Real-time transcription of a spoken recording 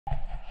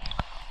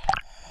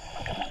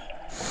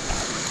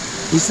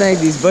You snag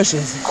these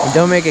bushes and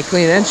don't make a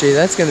clean entry,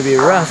 that's gonna be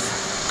rough.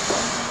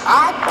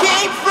 I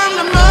came from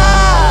the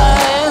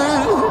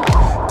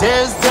mud,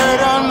 there's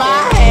dirt on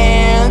my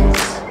hands.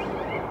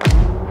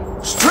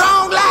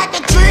 Strong like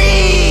a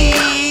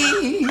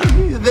tree,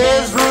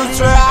 there's roots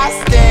where I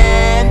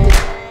stand.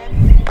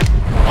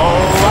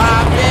 Oh,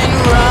 I've been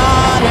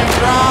running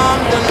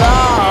from the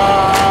law.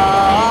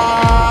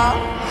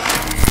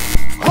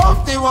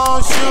 Hope they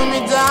won't shoot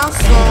me down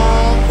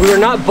soon. We were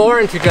not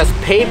born to just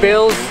pay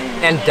bills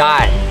and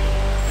die.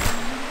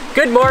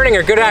 Good morning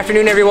or good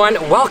afternoon, everyone.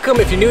 Welcome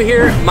if you're new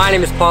here. My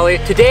name is Polly.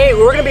 Today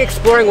we're going to be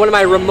exploring one of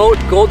my remote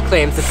gold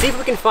claims to see if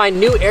we can find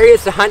new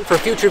areas to hunt for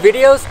future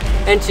videos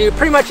and to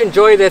pretty much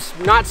enjoy this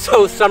not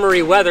so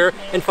summery weather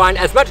and find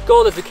as much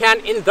gold as we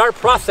can in our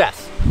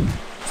process.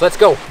 So let's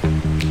go.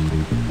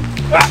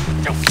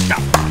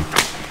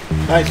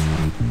 Nice.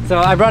 So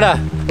I brought a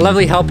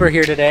lovely helper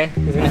here today.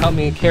 He's going to help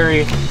me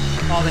carry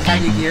all the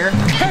heavy gear.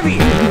 Heavy!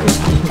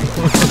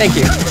 Thank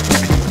you.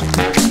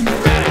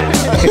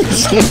 I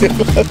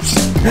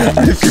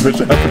see what's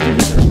happening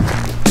here.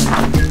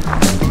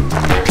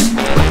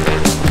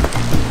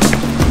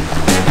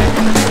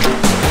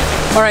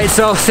 All right,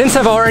 so since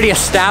I've already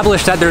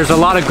established that there's a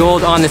lot of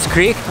gold on this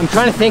creek, I'm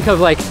trying to think of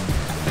like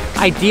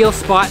ideal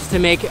spots to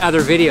make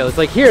other videos.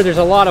 Like here, there's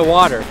a lot of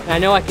water. And I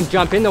know I can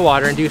jump in the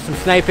water and do some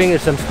sniping.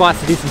 There's some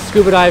spots to do some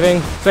scuba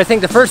diving. So I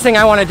think the first thing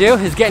I want to do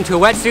is get into a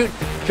wetsuit,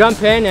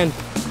 jump in, and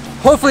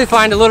hopefully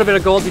find a little bit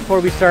of gold before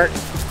we start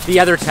the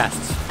other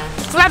tests.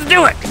 So let's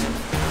do it!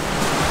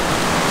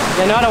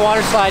 Yeah, not a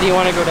water slide, you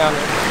want to go down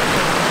there.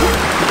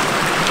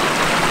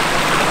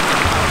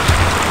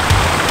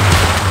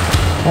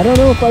 I don't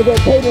know if I get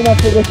paid enough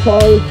for this,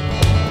 Polly.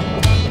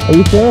 Are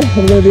you sure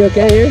I'm gonna be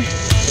okay here?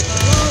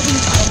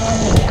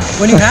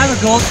 When you have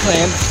a gold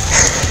claim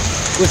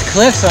with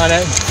cliffs on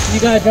it,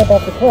 you gotta jump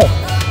off the cliff.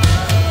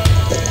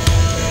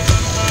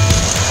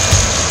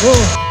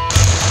 Whoa.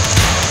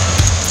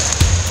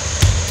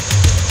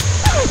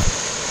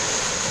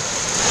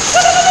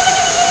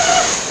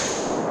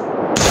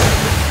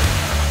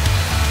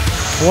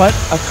 What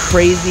a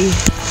crazy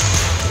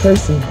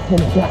person.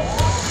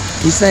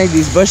 You snag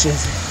these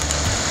bushes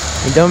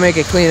and don't make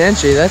a clean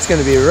entry, that's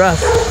gonna be rough.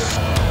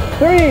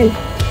 3,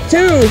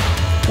 2,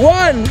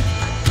 1.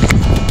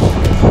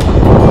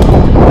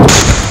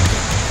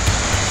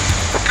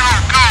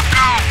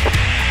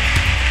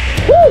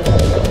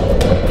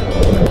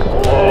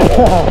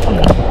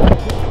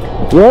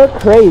 You're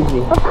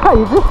crazy.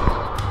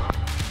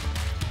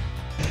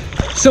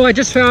 So I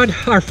just found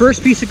our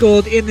first piece of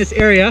gold in this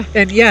area,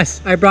 and yes,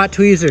 I brought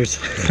tweezers.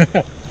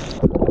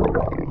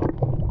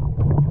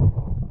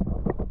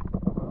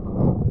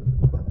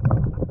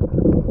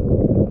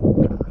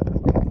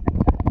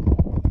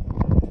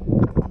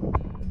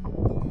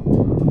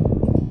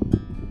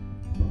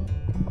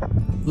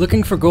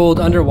 Looking for gold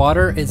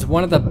underwater is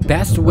one of the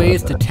best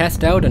ways to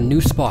test out a new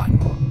spot.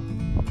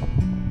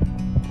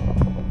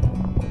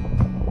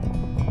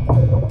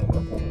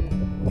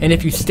 And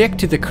if you stick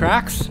to the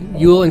cracks,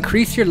 you will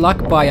increase your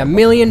luck by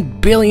 1,000,000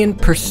 billion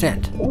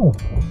 %.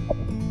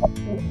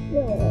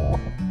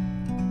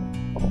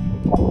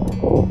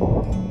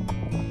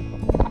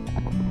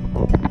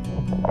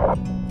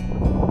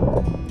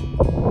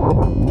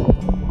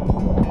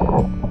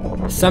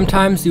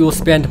 Sometimes you will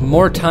spend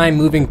more time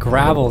moving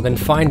gravel than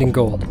finding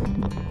gold,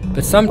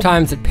 but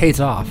sometimes it pays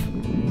off.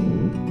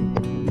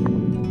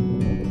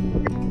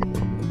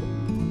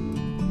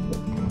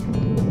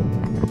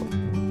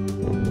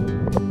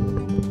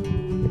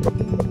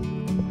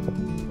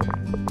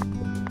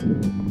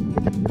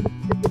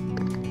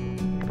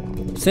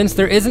 Since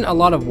there isn't a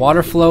lot of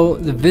water flow,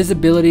 the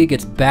visibility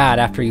gets bad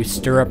after you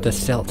stir up the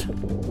silt.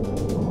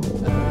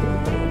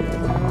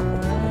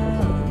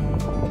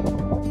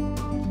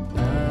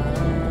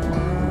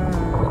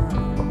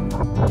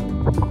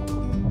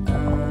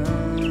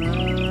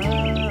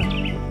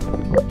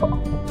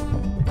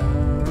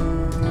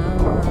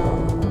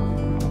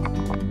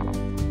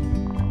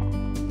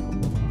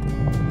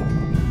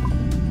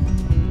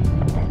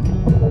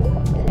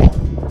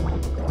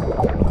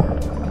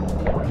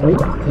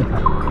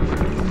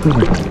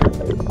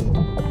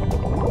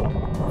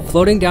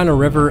 Floating down a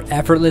river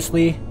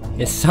effortlessly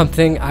is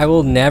something I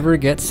will never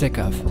get sick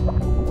of.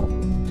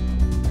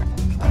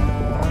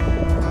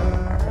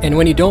 And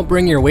when you don't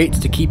bring your weights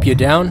to keep you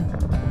down,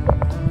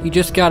 you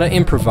just gotta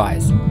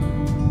improvise.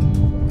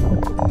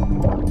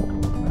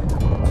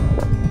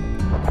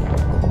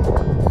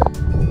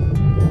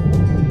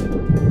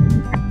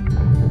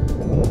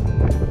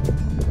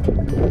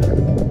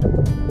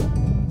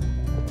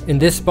 In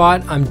this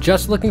spot, I'm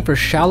just looking for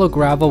shallow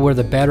gravel where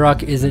the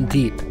bedrock isn't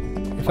deep.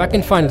 If I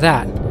can find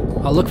that,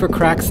 I'll look for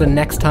cracks the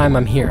next time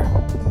I'm here.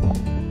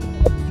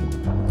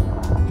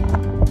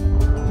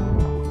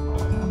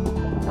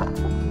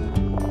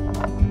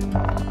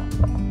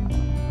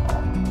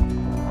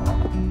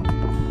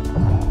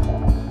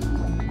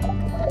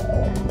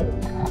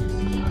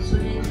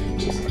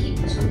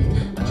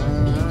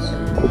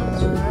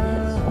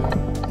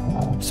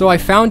 So I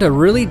found a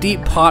really deep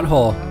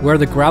pothole where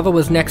the gravel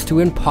was next to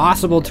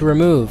impossible to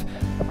remove.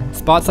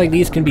 Spots like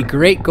these can be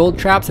great gold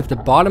traps if the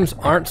bottoms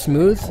aren't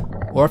smooth,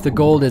 or if the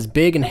gold is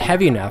big and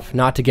heavy enough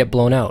not to get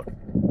blown out.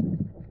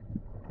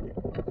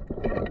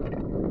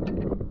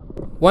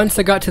 Once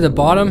I got to the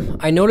bottom,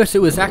 I noticed it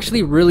was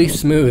actually really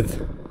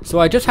smooth. So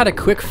I just had a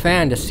quick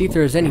fan to see if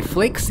there was any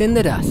flakes in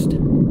the dust.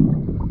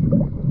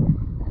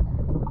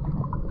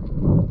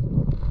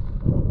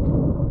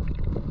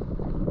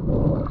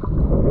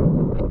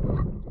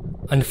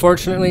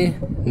 Unfortunately,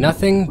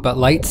 nothing but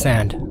light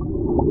sand.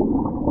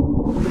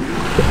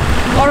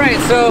 Alright,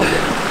 so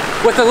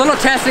with the little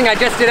testing I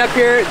just did up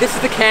here, this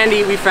is the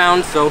candy we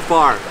found so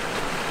far.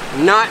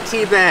 Not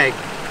teabag.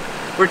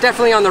 We're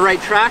definitely on the right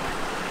track.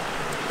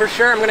 For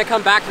sure, I'm going to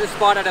come back to the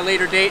spot at a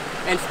later date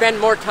and spend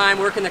more time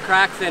working the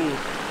cracks and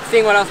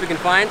seeing what else we can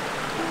find.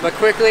 But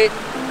quickly,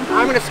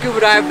 I'm going to scuba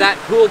dive that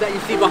pool that you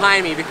see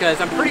behind me,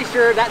 because I'm pretty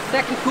sure that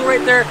second pool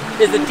right there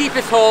is the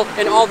deepest hole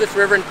in all this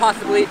river and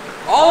possibly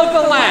all of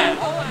the land.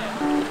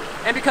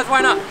 And because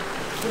why not?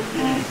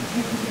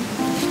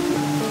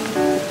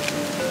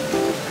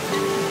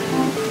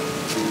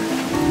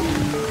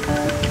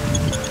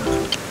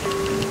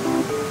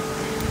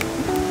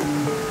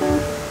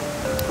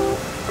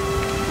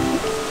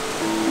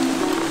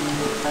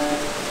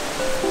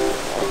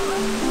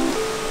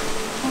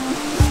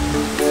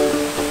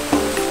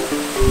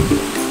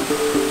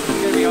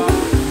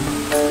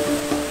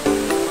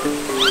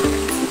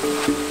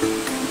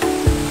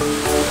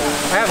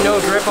 I have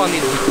no grip on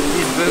these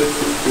boots.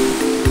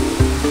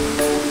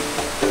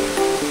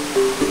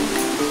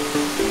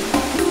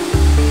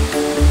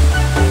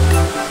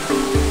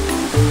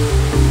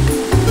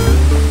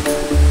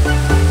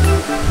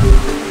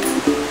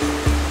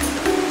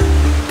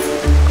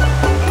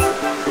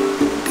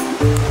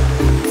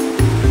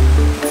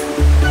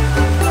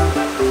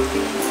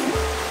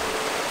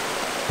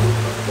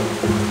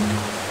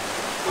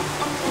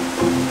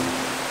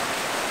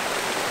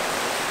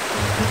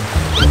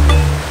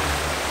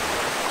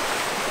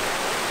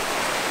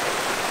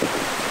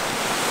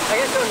 I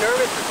get so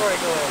nervous before I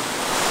go in.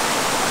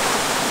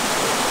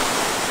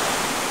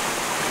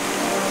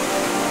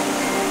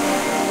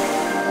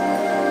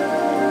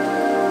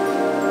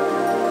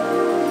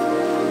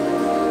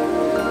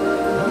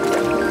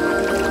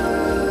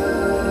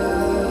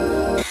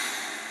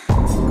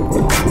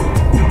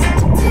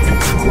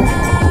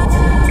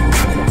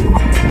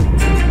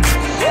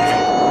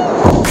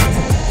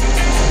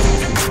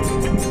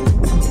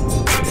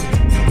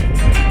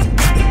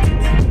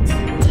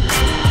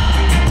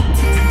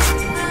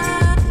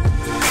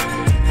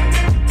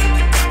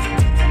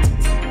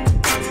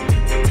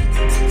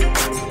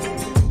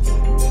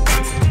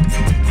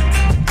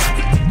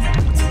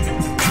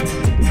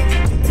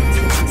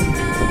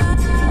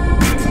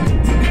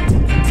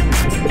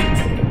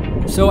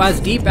 So as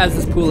deep as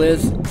this pool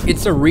is,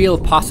 it's a real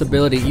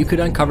possibility you could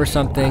uncover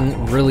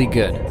something really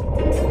good.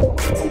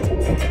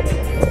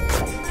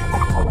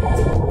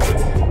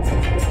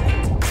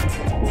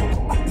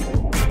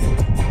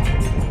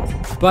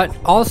 But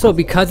also,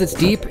 because it's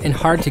deep and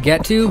hard to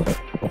get to,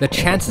 the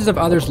chances of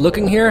others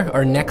looking here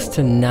are next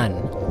to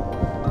none.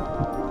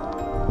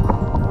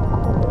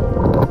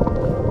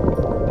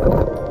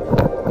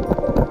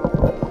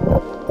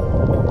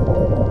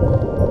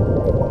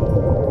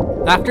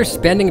 After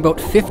spending about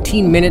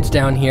 15 minutes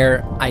down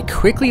here, I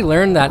quickly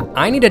learned that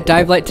I need a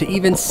dive light to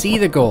even see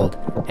the gold,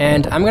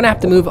 and I'm gonna have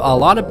to move a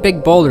lot of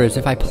big boulders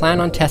if I plan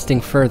on testing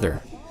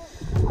further.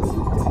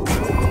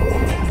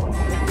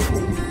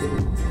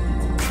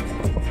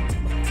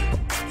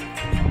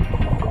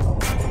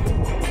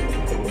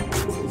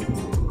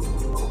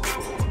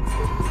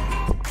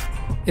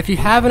 If you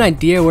have an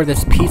idea where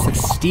this piece of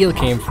steel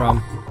came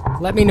from,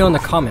 let me know in the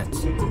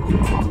comments.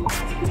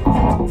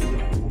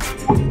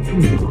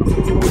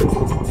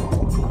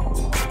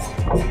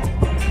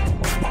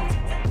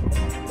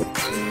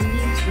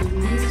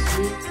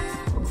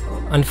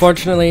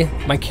 Unfortunately,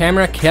 my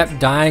camera kept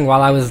dying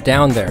while I was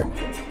down there,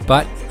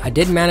 but I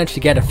did manage to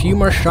get a few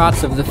more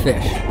shots of the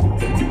fish.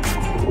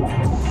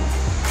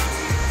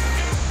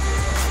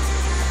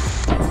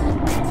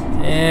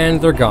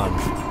 And they're gone.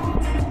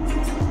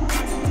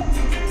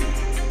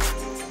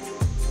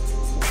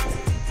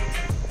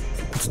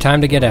 It's time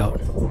to get out,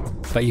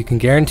 but you can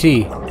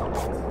guarantee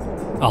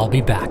I'll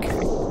be back. I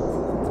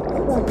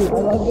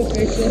love the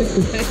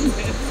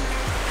fish.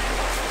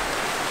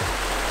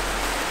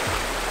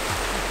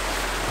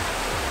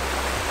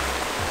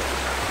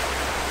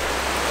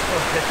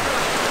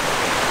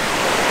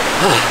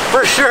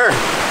 For sure,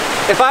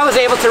 if I was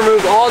able to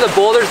remove all the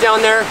boulders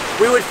down there,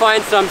 we would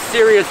find some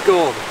serious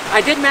gold.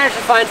 I did manage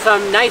to find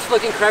some nice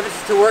looking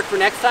crevices to work for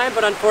next time,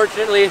 but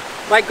unfortunately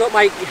my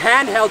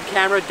handheld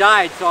camera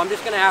died, so I'm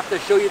just gonna have to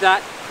show you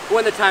that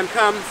when the time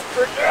comes.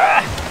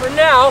 For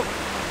now,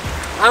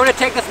 I'm gonna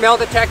take this metal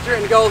detector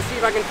and go see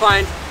if I can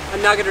find a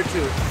nugget or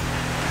two,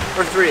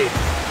 or 3,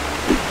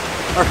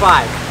 or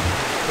 5.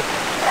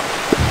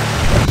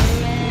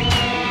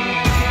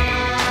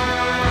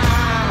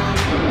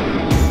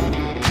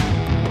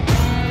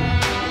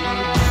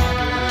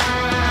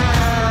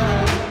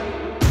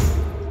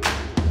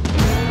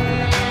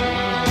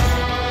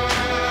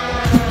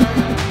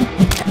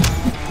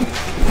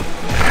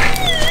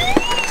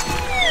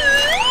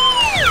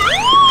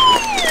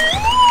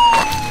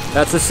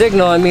 That's a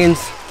signal. It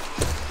means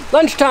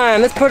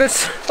lunchtime. Let's put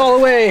it all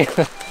away.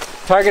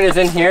 Target is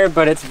in here,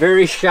 but it's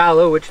very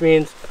shallow, which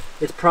means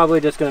it's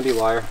probably just going to be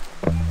wire.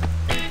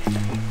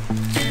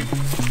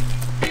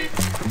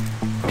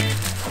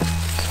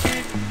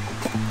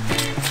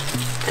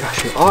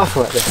 Gosh, I'm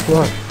awful at this. Come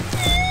on.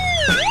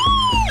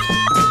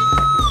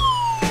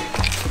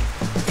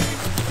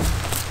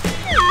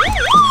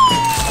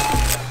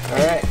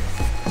 Alright.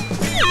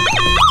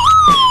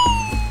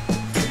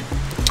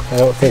 I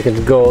don't think it's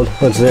gold.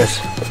 What's this?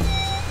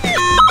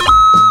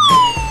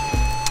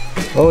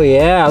 Oh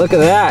yeah, look at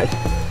that.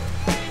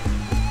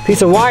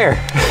 Piece of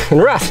wire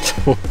and rust.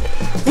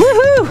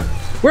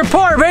 Woohoo! We're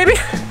poor, baby!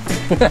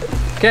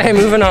 Okay,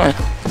 moving on.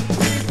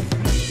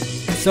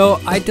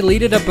 So I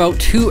deleted about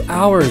 2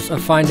 hours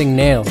of finding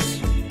nails.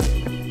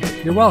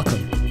 You're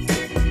welcome.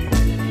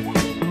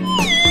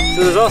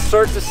 So there's all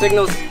sorts of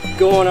signals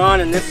going on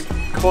in this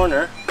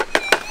corner.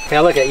 Okay,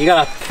 look at, you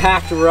got a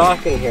packed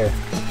rock in here.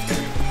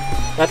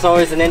 That's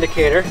always an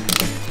indicator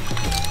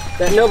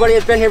that nobody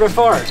has been here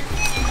before. Look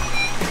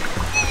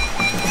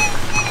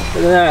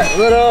at that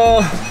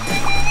little...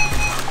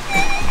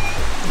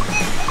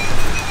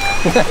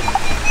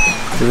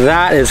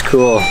 That is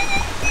cool.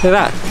 Look at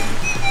that.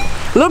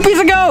 Little piece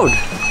of gold.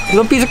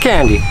 Little piece of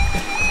candy.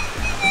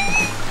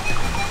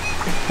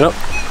 Nope.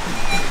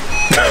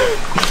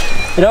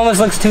 It almost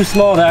looks too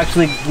small to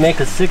actually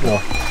make a signal.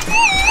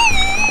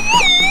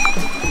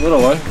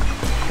 Little one.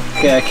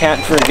 Okay, I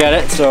can't forget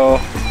it, so...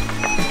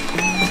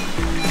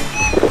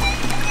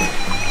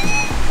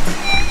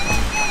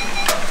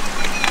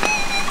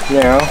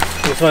 Now,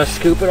 just want to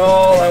scoop it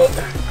all out.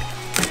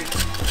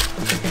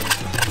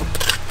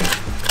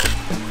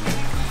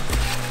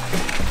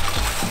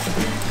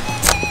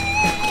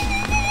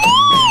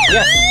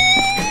 Yes!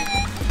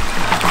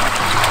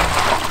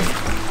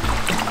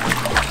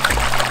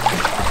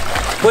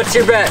 What's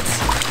your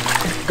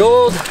bets?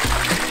 Gold,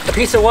 a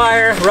piece of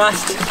wire,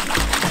 rust,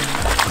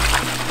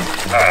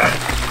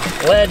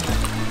 lead.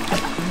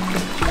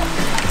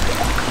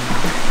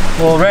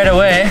 Well, right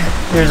away,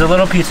 there's a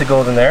little piece of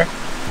gold in there.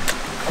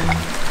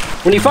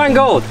 When you find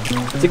gold,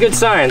 it's a good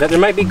sign that there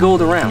might be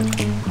gold around.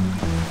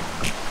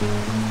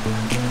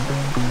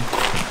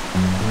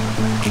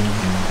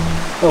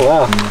 Oh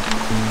wow,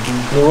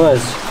 it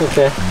was,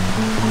 okay.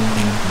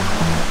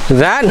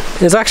 That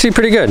is actually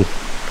pretty good.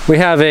 We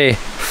have a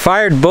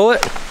fired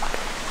bullet,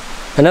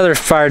 another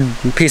fired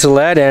piece of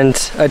lead, and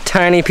a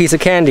tiny piece of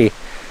candy,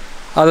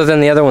 other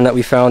than the other one that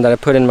we found that I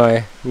put in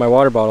my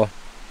water bottle.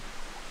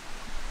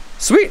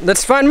 Sweet,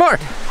 let's find more.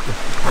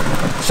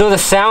 So the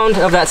sound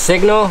of that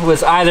signal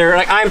was either,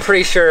 like, I'm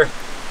pretty sure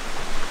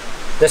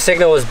the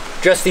signal was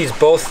just these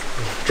both,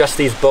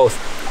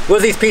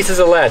 was these pieces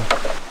of lead.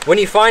 When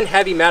you find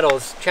heavy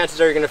metals,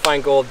 chances are you're gonna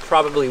find gold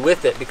probably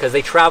with it because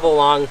they travel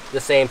along the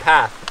same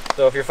path.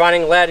 So if you're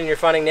finding lead and you're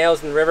finding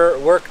nails in the river,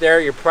 work there,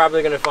 you're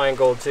probably gonna find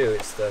gold too.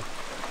 It's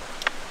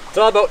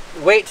all about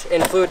weight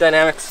and fluid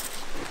dynamics.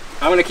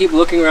 I'm gonna keep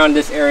looking around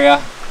this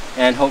area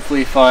and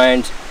hopefully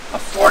find a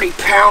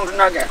 40-pound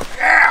nugget.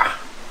 Yeah!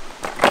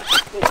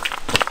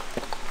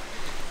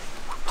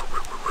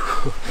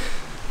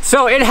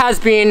 So it has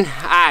been,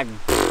 I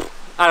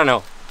don't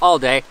know, all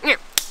day.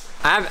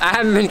 I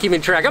haven't been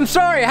keeping track. I'm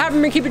sorry, I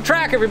haven't been keeping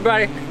track,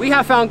 everybody. We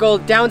have found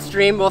gold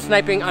downstream while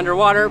sniping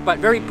underwater, but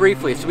very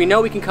briefly. So we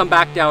know we can come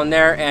back down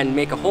there and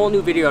make a whole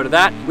new video out of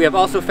that. We have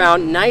also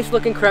found nice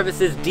looking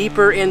crevices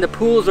deeper in the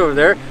pools over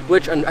there,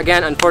 which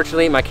again,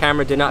 unfortunately, my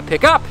camera did not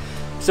pick up.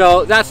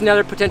 So that's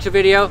another potential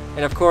video.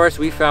 And of course,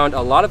 we found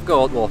a lot of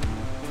gold, well,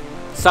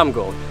 some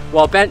gold,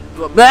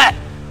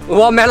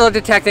 while metal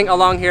detecting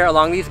along here,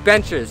 along these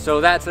benches.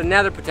 So that's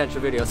another potential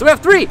video. So we have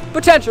 3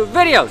 potential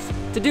videos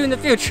to do in the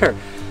future.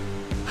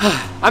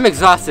 I'm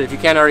exhausted if you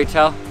can't already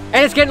tell.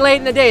 And it's getting late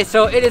in the day,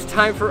 so it is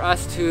time for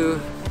us to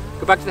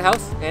go back to the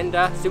house and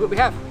see what we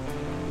have.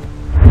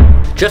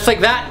 Just like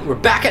that, we're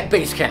back at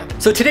base camp.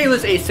 So today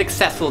was a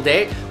successful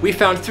day. We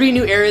found 3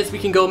 new areas we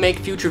can go make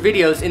future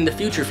videos in the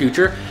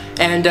future,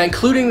 and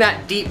including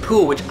that deep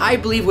pool, which I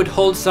believe would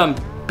hold some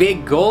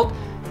big gold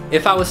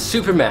if I was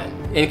Superman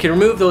and could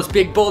remove those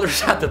big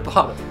boulders at the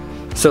bottom.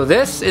 So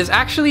this is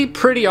actually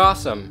pretty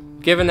awesome,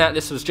 given that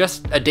this was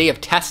just a day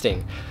of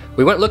testing.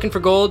 We went looking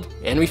for gold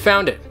and we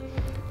found it.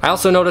 I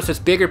also noticed this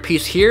bigger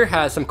piece here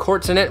has some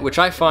quartz in it, which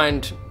I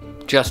find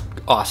just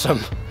awesome.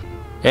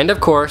 And of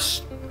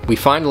course, we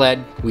find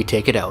lead, we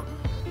take it out.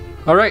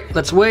 All right,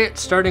 let's weigh it,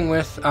 starting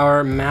with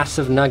our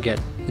massive nugget.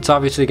 It's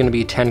obviously gonna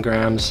be 10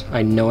 grams,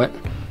 I know it.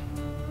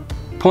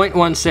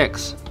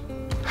 0.16.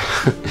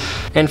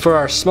 And for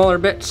our smaller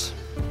bits,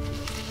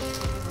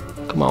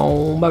 come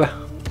on, baby.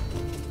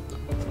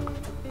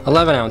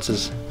 11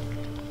 ounces.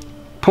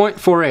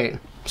 0.48.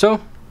 So,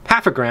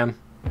 half a gram.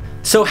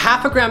 So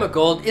half a gram of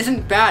gold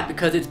isn't bad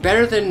because it's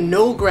better than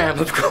no gram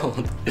of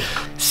gold.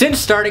 Since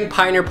starting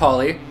Pioneer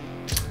Poly,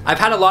 I've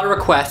had a lot of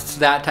requests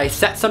that I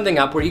set something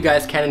up where you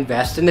guys can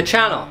invest in the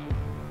channel.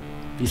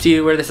 You see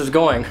where this is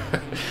going?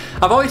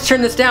 I've always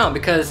turned this down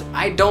because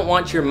I don't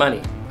want your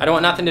money. I don't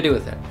want nothing to do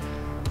with it.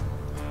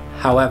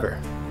 However,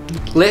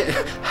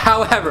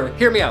 However,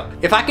 hear me out.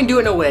 If I can do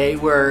it in a way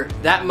where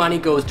that money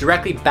goes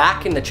directly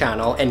back in the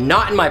channel and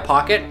not in my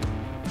pocket,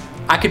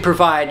 I could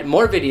provide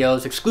more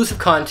videos, exclusive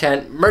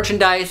content,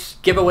 merchandise,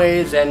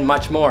 giveaways, and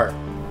much more.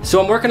 So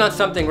I'm working on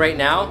something right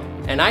now,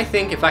 and I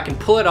think if I can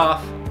pull it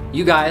off,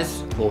 you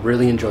guys will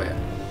really enjoy it.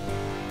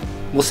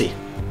 We'll see.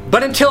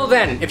 But until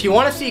then, if you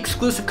want to see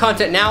exclusive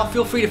content now,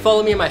 feel free to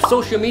follow me on my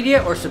social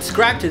media or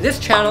subscribe to this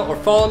channel or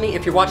follow me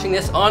if you're watching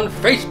this on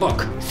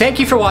Facebook. Thank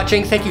you for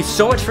watching. Thank you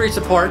so much for your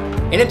support.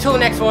 And until the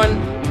next one,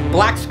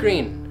 black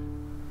screen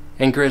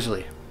and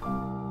grizzly.